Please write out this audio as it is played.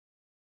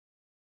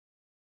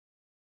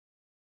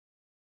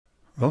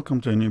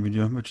Welcome to a new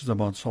video which is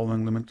about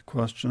solving limit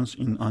questions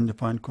in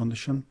undefined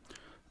condition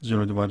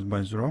 0 divided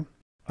by 0.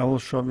 I will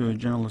show you a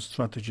general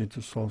strategy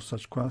to solve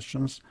such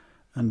questions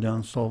and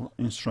then solve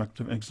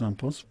instructive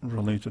examples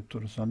related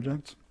to the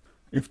subject.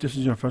 If this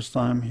is your first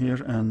time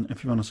here and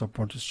if you want to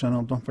support this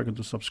channel, don't forget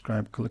to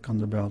subscribe, click on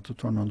the bell to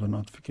turn on the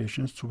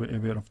notifications to be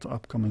aware of the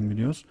upcoming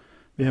videos.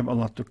 We have a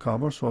lot to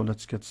cover, so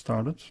let's get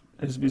started.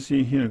 As we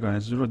see here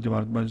guys, 0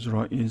 divided by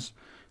 0 is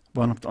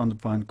one of the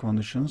undefined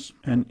conditions,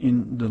 and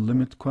in the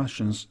limit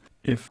questions,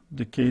 if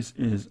the case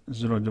is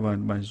 0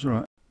 divided by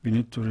 0, we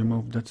need to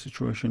remove that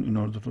situation in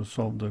order to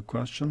solve the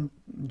question.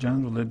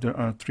 Generally, there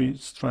are three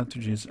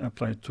strategies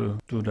applied to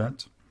do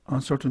that.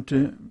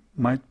 Uncertainty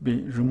might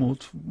be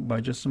removed by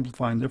just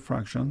simplifying the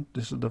fraction.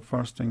 This is the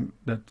first thing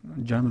that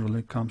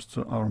generally comes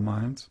to our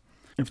mind.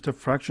 If the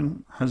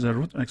fraction has a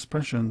root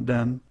expression,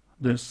 then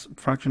this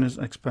fraction is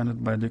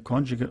expanded by the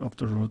conjugate of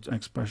the root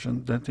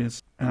expression. That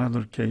is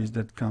another case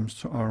that comes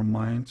to our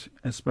mind,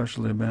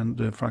 especially when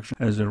the fraction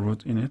has a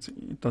root in it.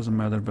 It doesn't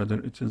matter whether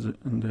it is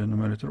in the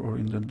numerator or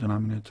in the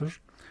denominator.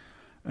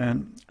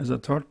 And as a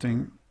third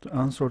thing, the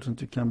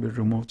uncertainty can be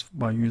removed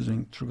by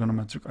using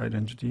trigonometric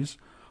identities.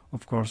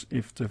 Of course,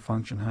 if the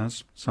function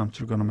has some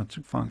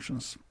trigonometric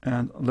functions.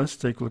 And let's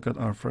take a look at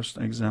our first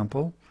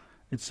example.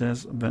 It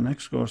says when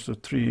x goes to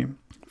 3,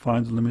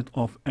 find the limit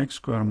of x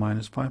squared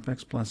minus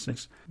 5x plus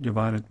 6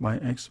 divided by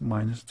x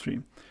minus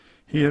 3.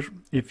 Here,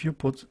 if you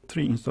put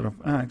 3 instead of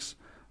x,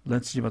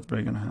 let's see what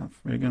we're going to have.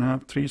 We're going to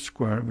have 3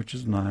 squared, which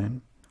is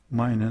 9,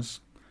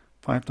 minus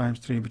 5 times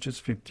 3, which is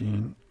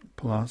 15,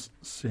 plus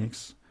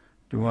 6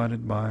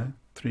 divided by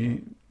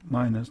 3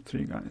 minus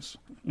 3, guys.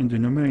 In the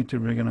numerator,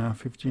 we're going to have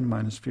 15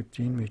 minus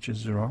 15, which is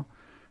 0,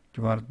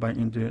 divided by,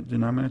 in the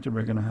denominator,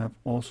 we're going to have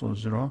also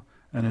 0.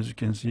 And as you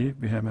can see,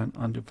 we have an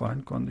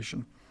undefined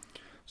condition.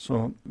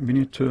 So we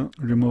need to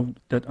remove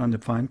that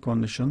undefined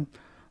condition.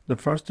 The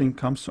first thing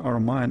comes to our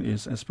mind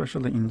is,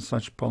 especially in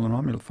such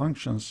polynomial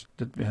functions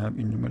that we have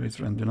in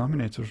numerator and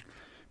denominator,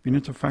 we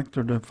need to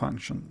factor the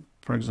function.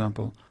 For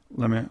example,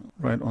 let me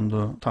write on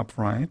the top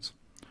right,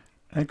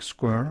 x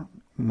squared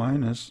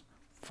minus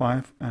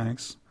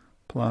 5x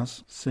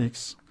plus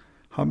 6.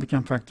 How we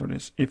can factor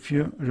this? If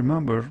you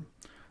remember,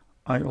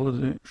 I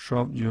already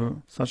showed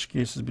you such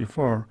cases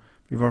before.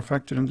 We were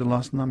factoring the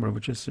last number,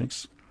 which is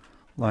 6,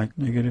 like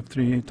negative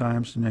 3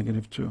 times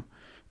negative 2.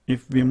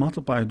 If we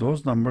multiply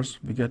those numbers,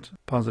 we get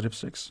positive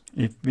 6.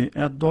 If we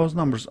add those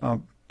numbers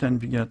up, then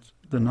we get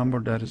the number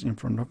that is in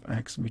front of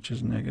x, which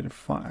is negative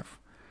 5.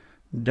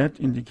 That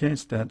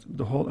indicates that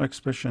the whole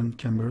expression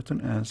can be written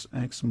as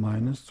x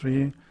minus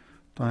 3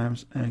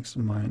 times x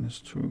minus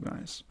 2,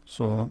 guys.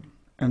 So,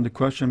 and the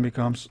question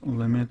becomes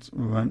limit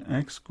when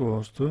x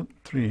goes to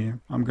 3.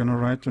 I'm going to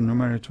write the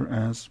numerator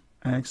as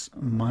x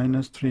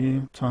minus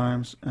 3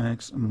 times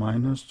x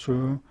minus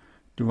 2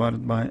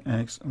 divided by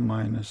x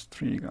minus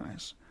 3,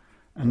 guys.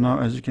 And now,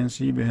 as you can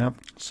see, we have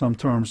some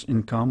terms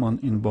in common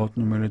in both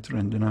numerator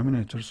and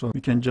denominator, so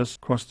we can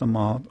just cross them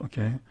out.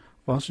 Okay,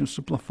 once you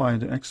simplify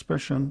the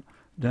expression,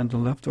 then the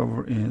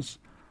leftover is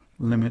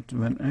limit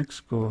when x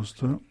goes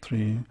to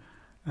 3,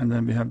 and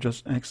then we have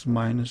just x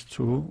minus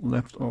 2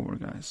 left over,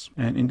 guys.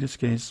 And in this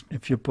case,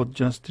 if you put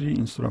just 3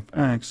 instead of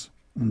x,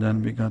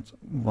 then we got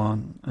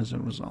 1 as a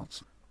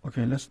result.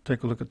 Okay, let's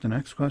take a look at the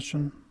next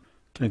question.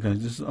 Okay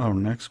guys, this is our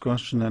next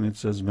question, and it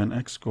says when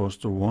x goes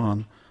to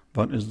 1,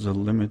 what is the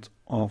limit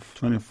of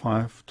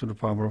 25 to the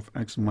power of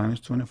x minus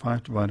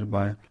 25 divided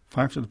by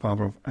 5 to the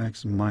power of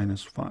x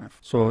minus 5.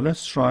 So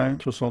let's try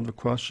to solve the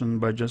question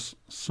by just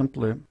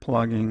simply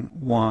plugging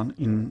 1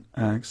 in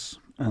x,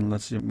 and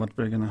let's see what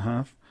we're going to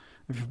have.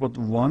 If you put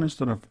 1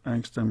 instead of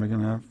x, then we're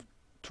going to have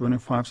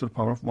 25 to the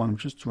power of 1,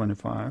 which is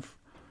 25,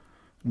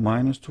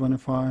 minus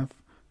 25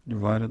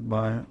 divided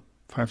by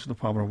 5 to the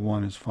power of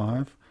 1 is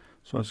 5,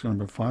 so it's going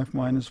to be 5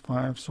 minus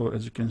 5. So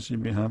as you can see,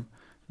 we have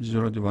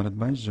 0 divided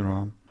by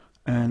 0.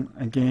 And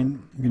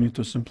again, we need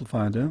to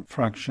simplify the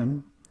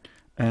fraction.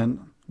 And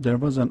there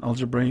was an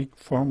algebraic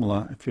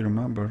formula, if you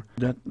remember,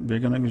 that we're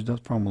going to use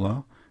that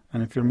formula.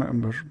 And if you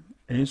remember,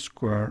 a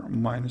squared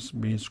minus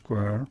b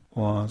squared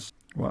was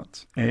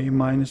what? A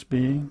minus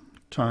b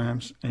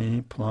times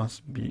a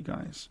plus b,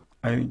 guys.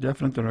 I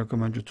definitely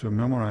recommend you to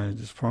memorize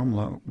this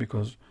formula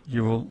because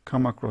you will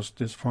come across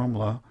this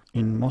formula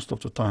in most of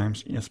the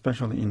times,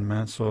 especially in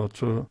math. So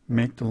to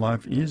make the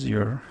life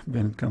easier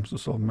when it comes to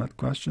solve math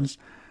questions,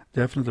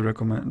 definitely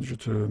recommend you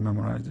to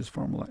memorize this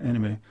formula.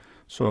 Anyway,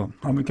 so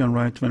how we can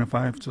write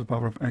 25 to the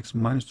power of x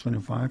minus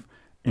 25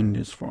 in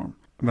this form?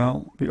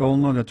 Well, we all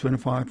know that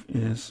 25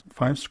 is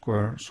 5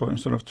 squared. So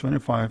instead of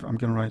 25, I'm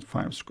going to write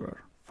 5 squared.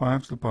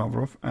 5 to the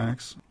power of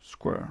x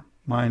squared.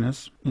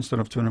 Minus, instead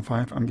of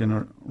 25, I'm going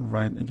to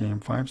write again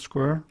 5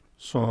 squared.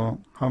 So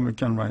how we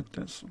can write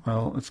this?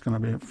 Well, it's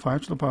going to be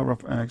 5 to the power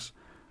of x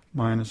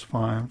minus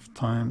 5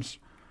 times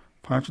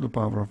 5 to the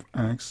power of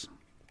x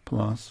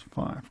plus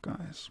 5,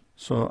 guys.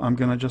 So I'm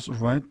going to just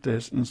write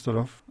this instead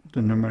of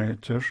the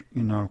numerator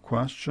in our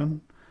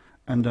question.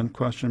 And then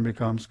question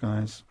becomes,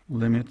 guys,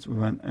 limit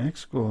when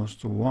x goes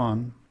to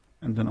 1,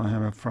 and then I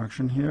have a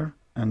fraction here.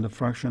 and the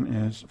fraction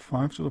is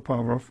 5 to the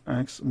power of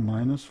x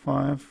minus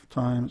 5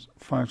 times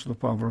 5 to the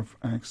power of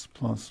x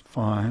plus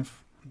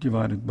 5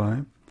 divided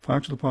by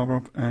 5 to the power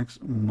of x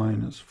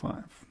minus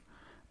 5.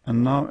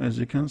 And now, as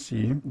you can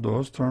see,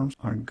 those terms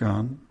are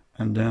gone,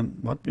 and then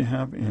what we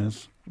have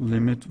is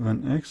limit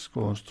when x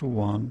goes to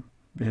 1,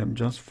 we have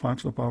just 5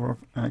 to the power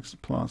of x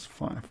plus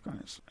 5,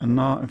 guys. And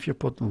now if you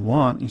put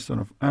 1 instead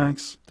of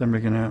x, then we're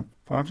going to have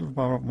 5 to the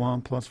power of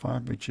 1 plus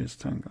 5, which is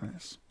 10,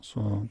 guys.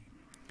 So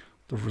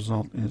the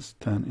result is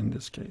 10 in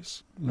this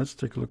case. Let's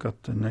take a look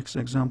at the next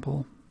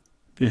example.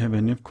 We have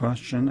a new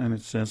question, and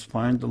it says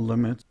find the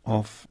limit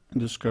of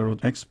the square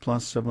root x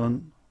plus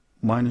 7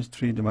 minus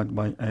 3 divided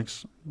by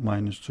x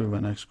minus 2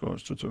 when x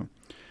goes to 2.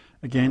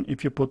 Again,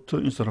 if you put 2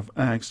 instead of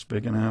x, we're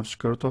going to have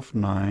square root of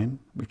 9,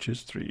 which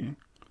is 3,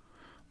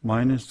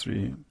 minus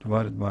 3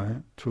 divided by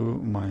 2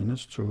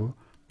 minus 2,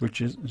 which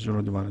is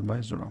 0 divided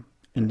by 0.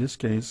 In this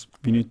case,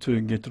 we need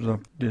to get rid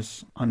of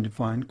this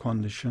undefined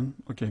condition.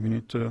 Okay, we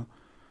need to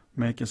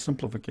make a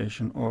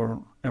simplification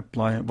or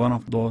apply one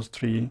of those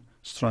three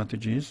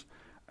strategies.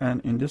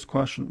 And in this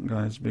question,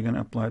 guys, we're going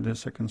to apply the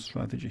second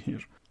strategy here.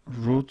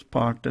 Root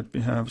part that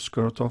we have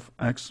square root of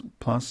x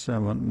plus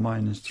 7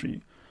 minus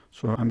 3.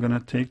 So I'm going to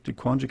take the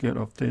conjugate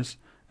of this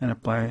and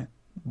apply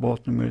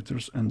both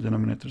numerators and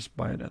denominators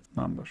by that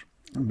number.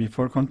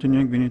 Before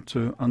continuing, we need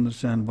to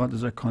understand what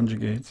is a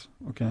conjugate.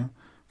 Okay,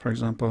 for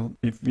example,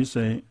 if we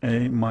say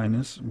a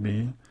minus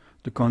b,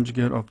 the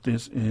conjugate of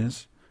this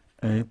is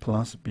a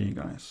plus b,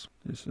 guys.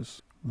 This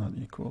is not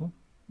equal.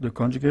 The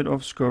conjugate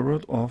of square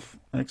root of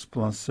x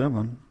plus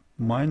 7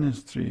 minus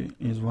 3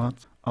 is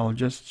what? I'll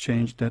just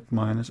change that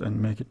minus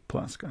and make it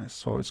plus, guys.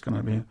 So it's going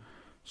to be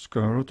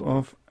square root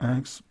of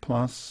x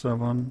plus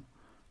 7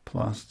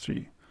 plus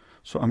 3.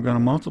 So I'm going to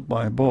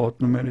multiply both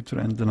numerator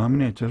and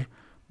denominator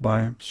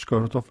by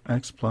square root of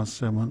x plus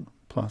 7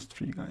 plus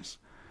 3, guys.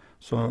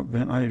 So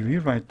when I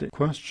rewrite the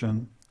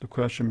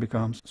question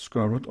becomes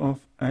square root of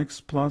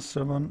x plus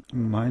 7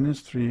 minus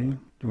 3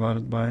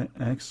 divided by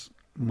x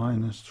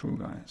minus 2,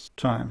 guys,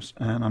 times,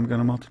 and I'm going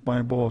to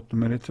multiply both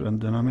numerator and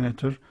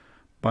denominator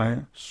by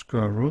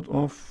square root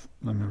of,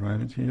 let me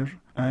write it here,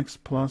 x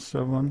plus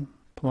 7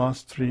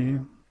 plus 3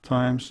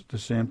 times the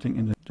same thing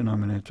in the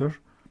denominator.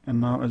 And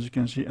now, as you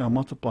can see, I'll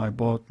multiply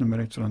both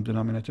numerator and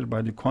denominator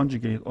by the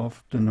conjugate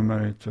of the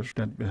numerator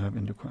that we have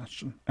in the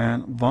question.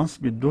 And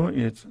once we do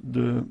it,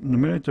 the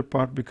numerator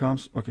part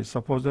becomes, okay,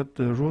 suppose that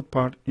the root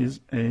part is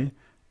a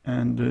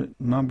and the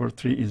number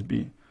 3 is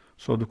b.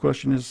 So the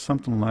question is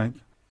something like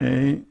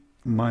a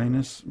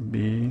minus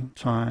b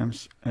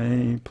times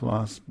a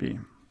plus b.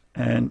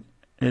 And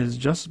as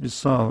just we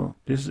saw,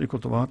 this is equal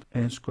to what?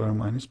 A square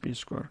minus b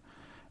square.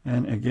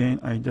 And again,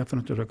 I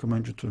definitely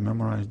recommend you to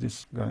memorize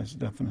this, guys,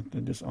 definitely,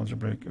 this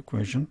algebraic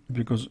equation,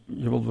 because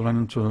you will run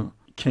into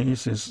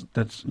cases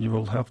that you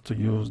will have to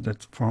use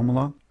that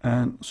formula.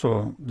 And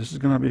so this is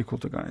going to be equal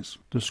to, guys,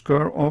 the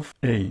square of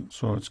a.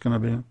 So it's going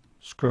to be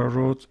square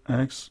root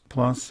x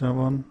plus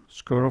 7,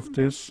 square of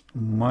this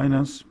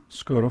minus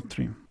square of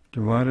 3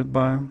 divided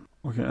by,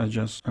 okay, I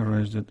just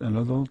erased it a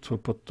little to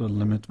put the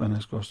limit when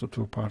x goes to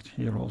 2 part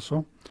here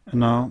also.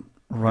 And now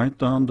write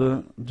down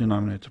the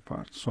denominator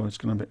part. So it's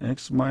going to be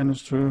x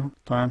minus 2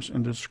 times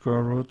in the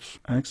square root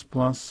x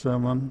plus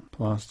 7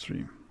 plus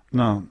 3.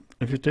 Now,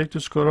 if you take the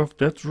square of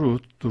that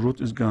root, the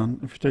root is gone.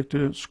 If you take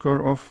the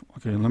square of,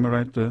 okay, let me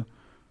write the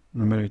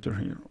numerator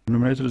here. The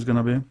numerator is going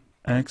to be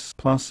x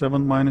plus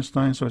 7 minus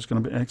 9, so it's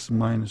going to be x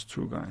minus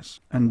 2, guys.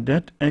 And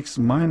that x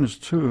minus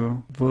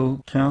 2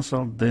 will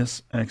cancel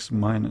this x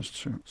minus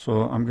 2.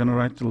 So I'm going to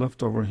write the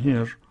leftover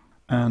here.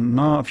 And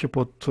now if you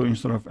put 2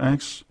 instead of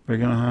x, we're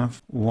going to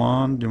have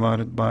 1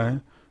 divided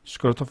by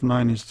square root of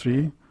 9 is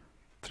 3,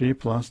 3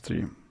 plus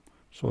 3.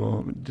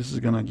 So this is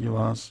going to give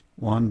us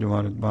 1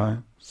 divided by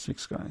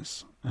 6,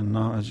 guys. And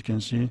now, as you can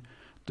see,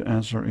 the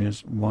answer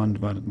is 1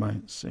 divided by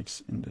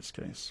 6 in this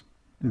case.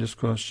 In this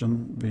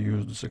question, we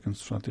use the second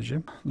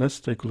strategy. Let's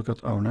take a look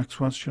at our next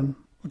question.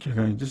 Okay,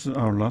 guys, this is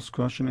our last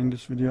question in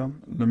this video.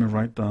 Let me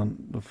write down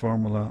the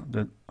formula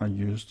that I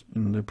used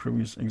in the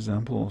previous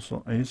example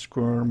also. A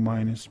square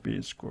minus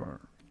b square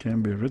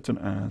can be written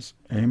as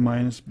a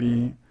minus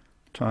b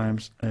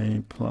times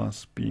a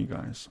plus b,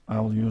 guys.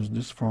 I'll use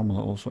this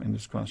formula also in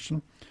this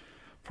question.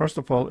 First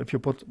of all, if you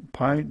put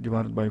pi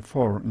divided by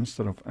 4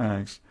 instead of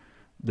x,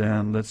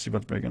 then let's see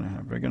what we're going to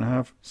have. We're going to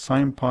have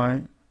sine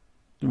pi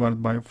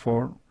divided by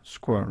 4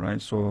 square,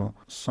 right? So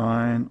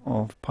sine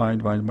of pi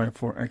divided by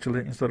 4.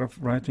 Actually, instead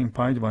of writing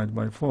pi divided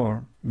by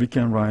 4, we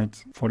can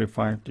write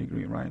 45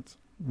 degree, right?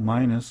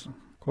 Minus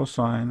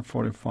cosine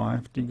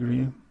 45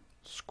 degree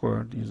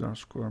square. These are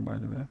square, by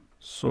the way.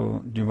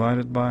 So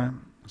divided by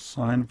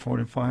sine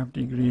 45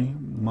 degree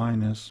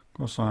minus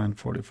cosine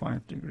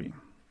 45 degree.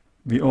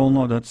 We all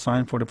know that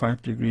sine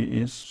 45 degree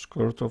is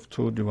square root of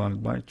 2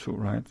 divided by 2,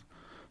 right?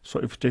 So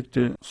if you take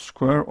the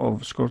square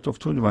of square root of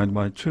 2 divided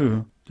by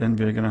 2, then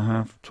we're going to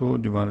have 2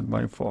 divided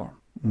by 4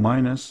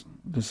 minus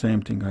the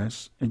same thing,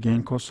 guys.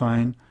 Again,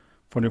 cosine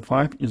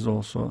 45 is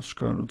also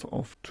square root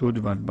of 2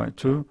 divided by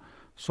 2.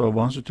 So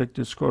once you take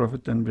the square of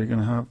it, then we're going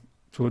to have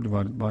 2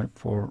 divided by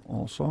 4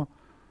 also,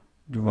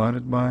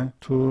 divided by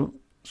 2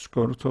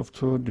 square root of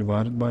 2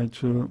 divided by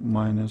 2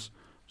 minus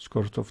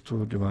square root of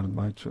 2 divided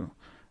by 2.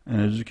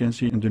 And as you can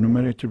see, in the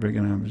numerator we're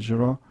going to have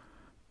 0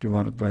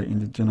 divided by, in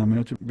the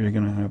denominator we're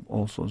going to have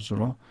also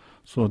 0.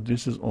 So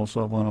this is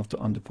also one of the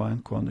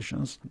undefined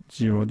conditions,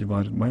 0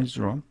 divided by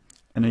 0.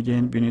 And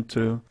again, we need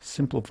to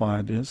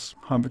simplify this.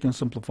 How we can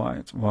simplify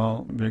it?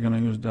 Well, we're going to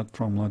use that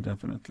formula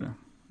definitely,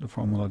 the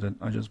formula that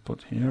I just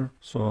put here.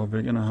 So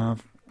we're going to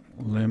have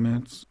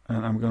limits,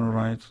 and I'm going to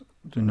write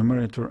the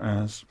numerator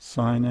as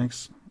sine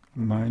x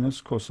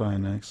minus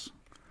cosine x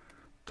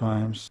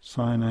times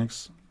sine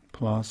x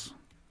plus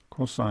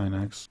cosine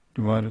x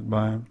divided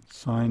by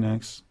sine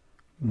x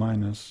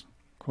minus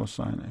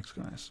cosine x,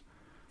 guys.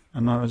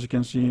 And now as you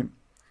can see,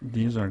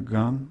 these are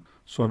gone.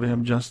 So we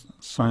have just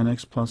sine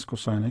x plus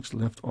cosine x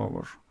left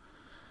over.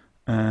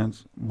 And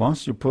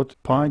once you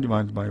put pi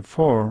divided by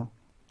 4,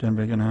 then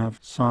we're going to have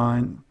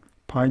sine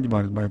pi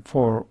divided by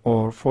 4,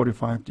 or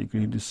 45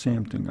 degree, the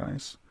same thing,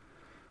 guys.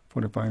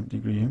 45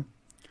 degree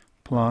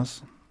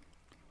plus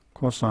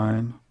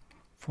cosine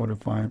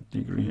 45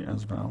 degree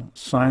as well.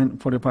 Sine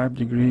 45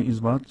 degree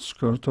is what?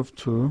 Square root of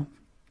 2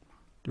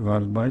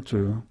 divided by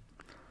 2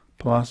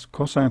 plus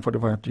cosine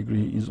 45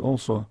 degree is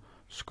also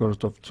square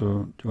root of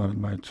 2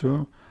 divided by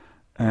 2.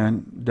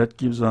 And that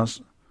gives us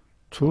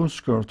 2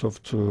 square root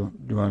of 2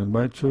 divided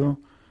by 2.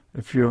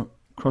 If you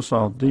cross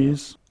out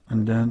these,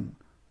 and then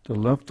the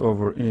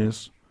leftover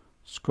is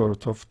square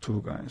root of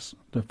 2, guys.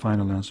 The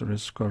final answer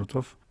is square root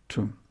of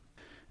 2.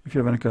 If you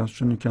have any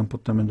question, you can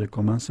put them in the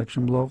comment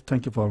section below.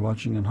 Thank you for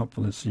watching, and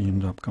hopefully see you in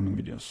the upcoming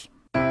videos.